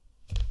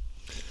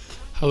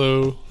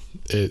Hello,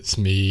 it's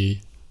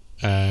me.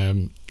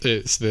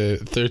 It's the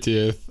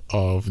 30th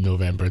of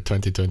November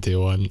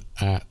 2021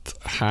 at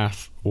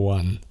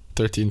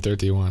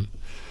 13:31.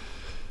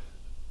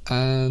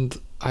 And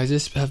I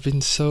just have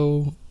been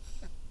so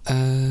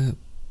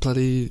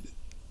bloody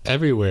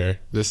everywhere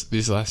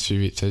these last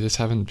few weeks. I just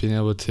haven't been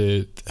able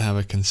to have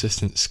a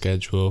consistent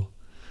schedule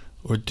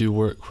or do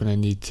work when I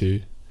need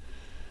to.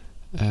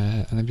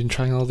 And I've been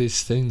trying all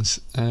these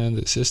things and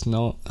it's just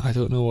not, I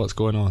don't know what's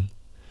going on.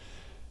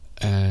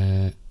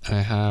 And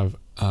I have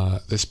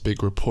this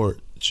big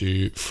report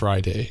due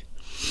Friday,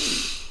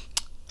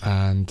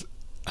 and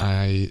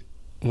I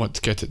want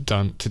to get it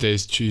done.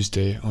 Today's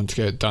Tuesday. I want to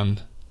get it done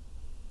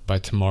by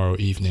tomorrow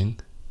evening,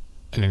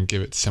 and then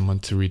give it to someone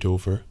to read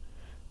over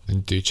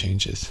and do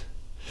changes.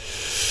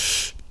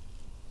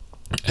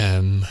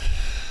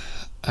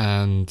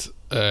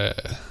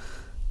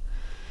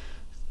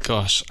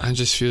 Gosh, I'm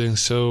just feeling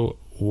so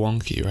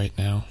wonky right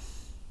now.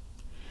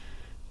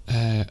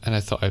 And I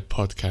thought I'd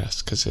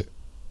podcast because it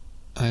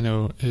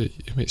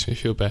makes me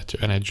feel better.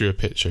 And I drew a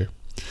picture.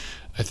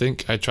 I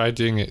think I tried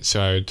doing it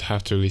so I would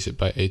have to release it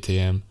by 8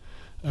 a.m.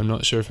 I'm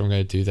not sure if I'm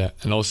going to do that.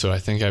 And also I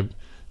think I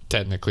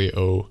technically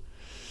owe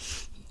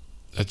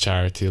a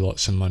charity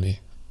lots of money,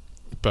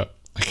 but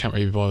I can't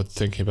really be bothered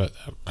thinking about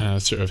that. And I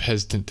was sort of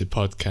hesitant to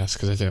podcast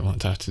because I didn't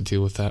want to have to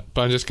deal with that.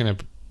 But I'm just going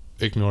to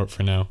ignore it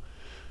for now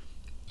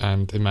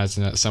and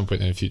imagine at some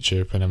point in the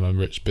future when I'm a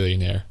rich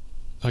billionaire,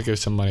 I'll give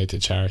some money to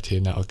charity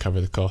and that'll cover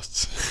the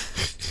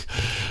costs.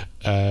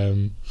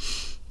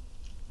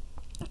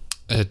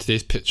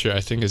 Today's picture I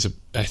think is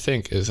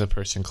a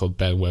person called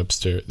Ben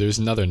Webster. There's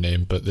another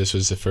name, but this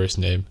was the first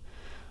name.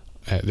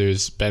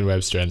 There's Ben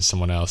Webster and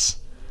someone else,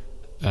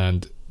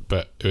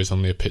 but it was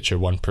only a picture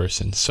of one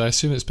person, so I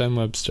assume it's Ben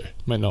Webster.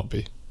 Might not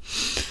be.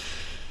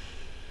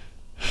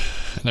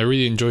 And I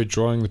really enjoyed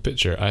drawing the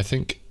picture. I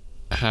think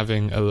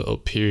having a little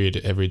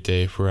period every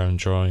day where I'm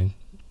drawing,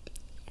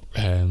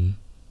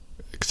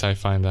 because I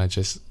find I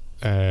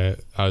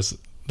was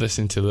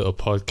listening to a little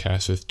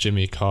podcast with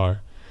Jimmy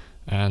Carr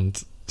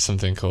and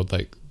something called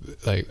like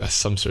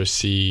some sort of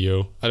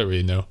CEO. I don't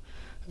really know.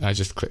 I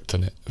just clicked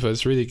on it, but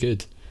it's really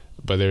good.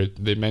 But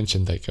they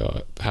mentioned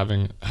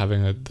having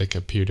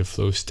a period of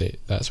flow state.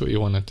 That's what you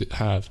want to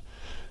have.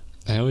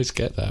 I always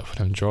get that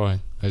when I'm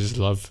drawing. I just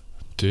love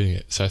doing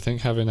it. So I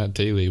think having that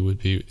daily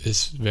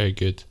is very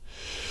good.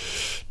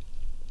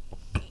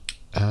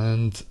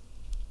 And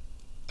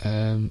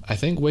I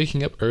think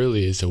waking up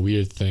early is a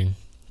weird thing,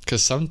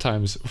 because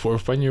sometimes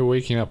when you're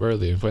waking up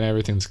early and when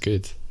everything's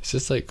good, it's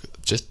just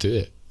just do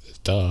it.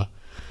 Duh,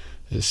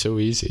 it's so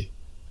easy.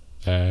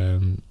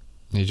 You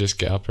just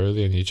get up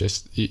early and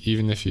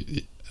even if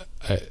you,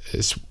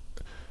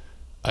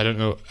 I don't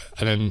know.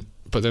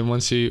 But then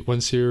once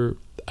you're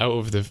out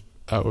of the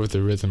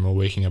rhythm of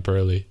waking up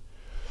early,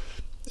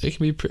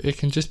 it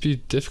can just be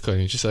difficult.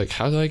 And you're just like,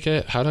 how do I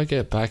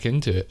get back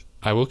into it?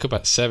 I woke up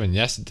at 7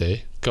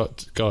 yesterday,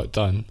 got it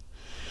done,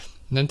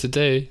 and then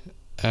today,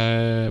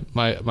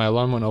 my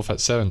alarm went off at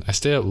 7. I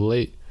stayed up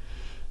late,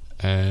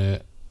 to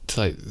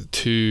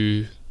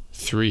 2,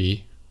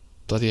 3,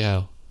 bloody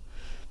hell.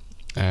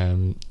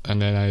 And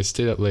then I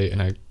stayed up late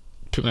and I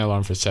put my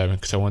alarm for 7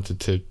 because I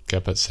wanted to get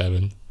up at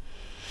 7.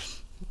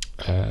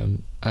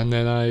 And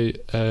then I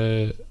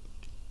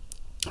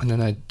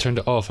turned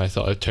it off. I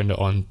thought I turned it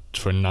on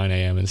for 9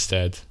 a.m.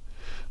 instead,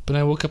 but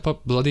I woke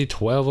up bloody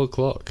 12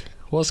 o'clock.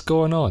 What's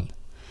going on?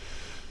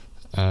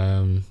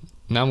 Now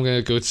I'm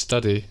gonna go to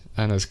study,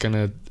 and it's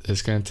gonna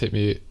take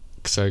me,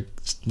 because I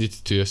need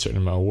to do a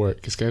certain amount of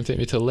work. It's gonna take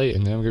me till late,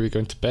 and then I'm gonna be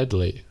going to bed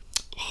late.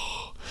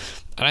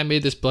 And I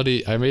made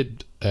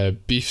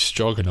beef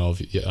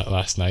stroganoff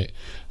last night.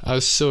 I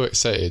was so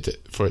excited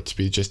for it to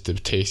be just the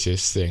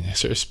tastiest thing. I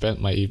sort of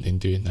spent my evening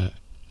doing that.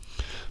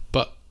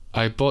 But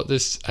I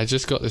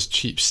just got this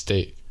cheap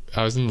steak.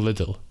 I was in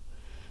Lidl.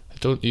 I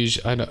don't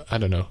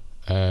know.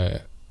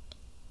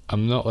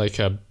 I'm not like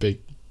a big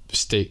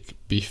steak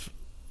beef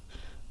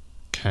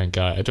kind of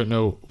guy. I don't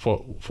know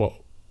what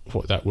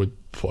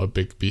a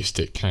big beef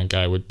steak kind of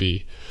guy would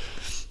be.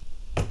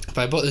 But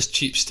I bought this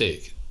cheap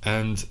steak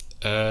and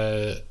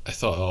I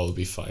thought it'll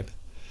be fine.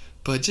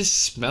 But it just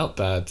smelled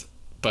bad.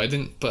 But I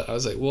didn't. But I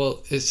was like,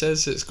 well, it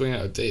says it's going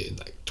out of date in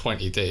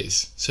 20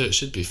 days, so it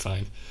should be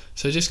fine.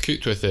 So I just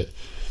cooked with it,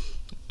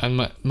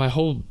 and I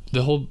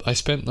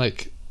spent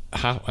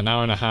an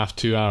hour and a half,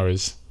 2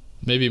 hours,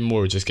 maybe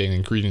more, just getting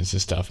ingredients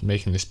and stuff,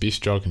 making this beef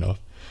stroganoff,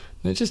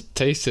 and it just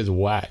tasted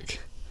whack.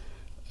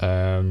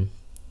 I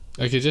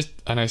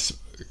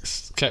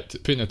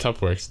kept putting it in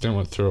Tupperware because I didn't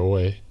want to throw it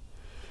away.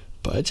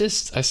 But I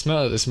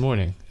smelled it this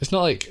morning. It's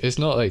not like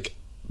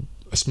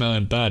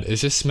smelling bad. It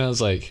just smells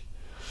like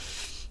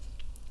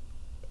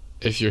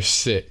if you're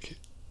sick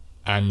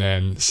and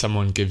then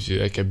someone gives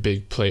you a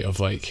big plate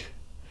of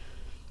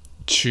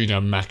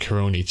tuna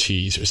macaroni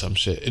cheese or some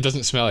shit. It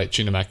doesn't smell like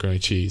tuna macaroni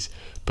cheese,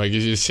 but it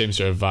gives you the same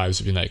sort of vibes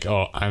of being like,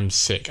 oh, I'm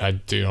sick, I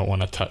do not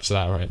want to touch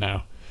that right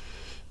now.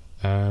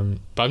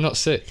 But I'm not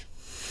sick.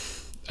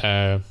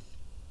 And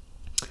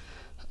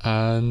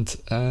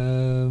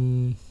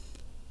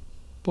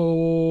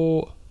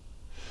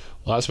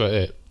that's about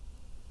it.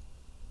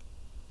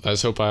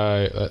 Let's hope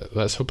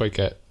I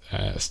get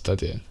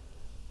studying.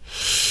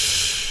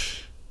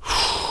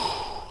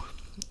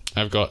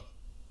 I've got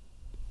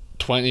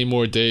 20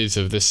 more days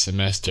of this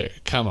semester.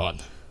 Come on,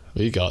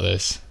 we got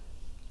this.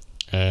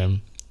 But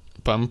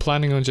I'm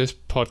planning on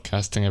just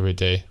podcasting every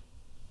day,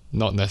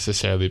 not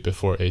necessarily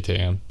before 8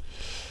 a.m.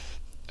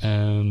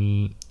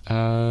 And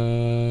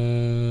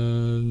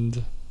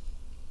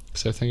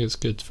because I think it's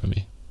good for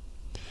me.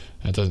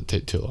 It doesn't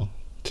take too long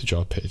to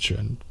draw a picture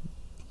and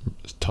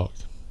talk,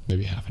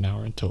 maybe half an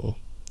hour in total.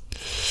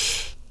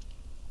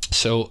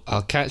 So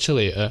I'll catch you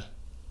later.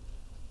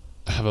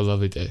 Have a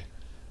lovely day.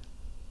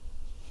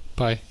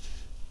 Bye.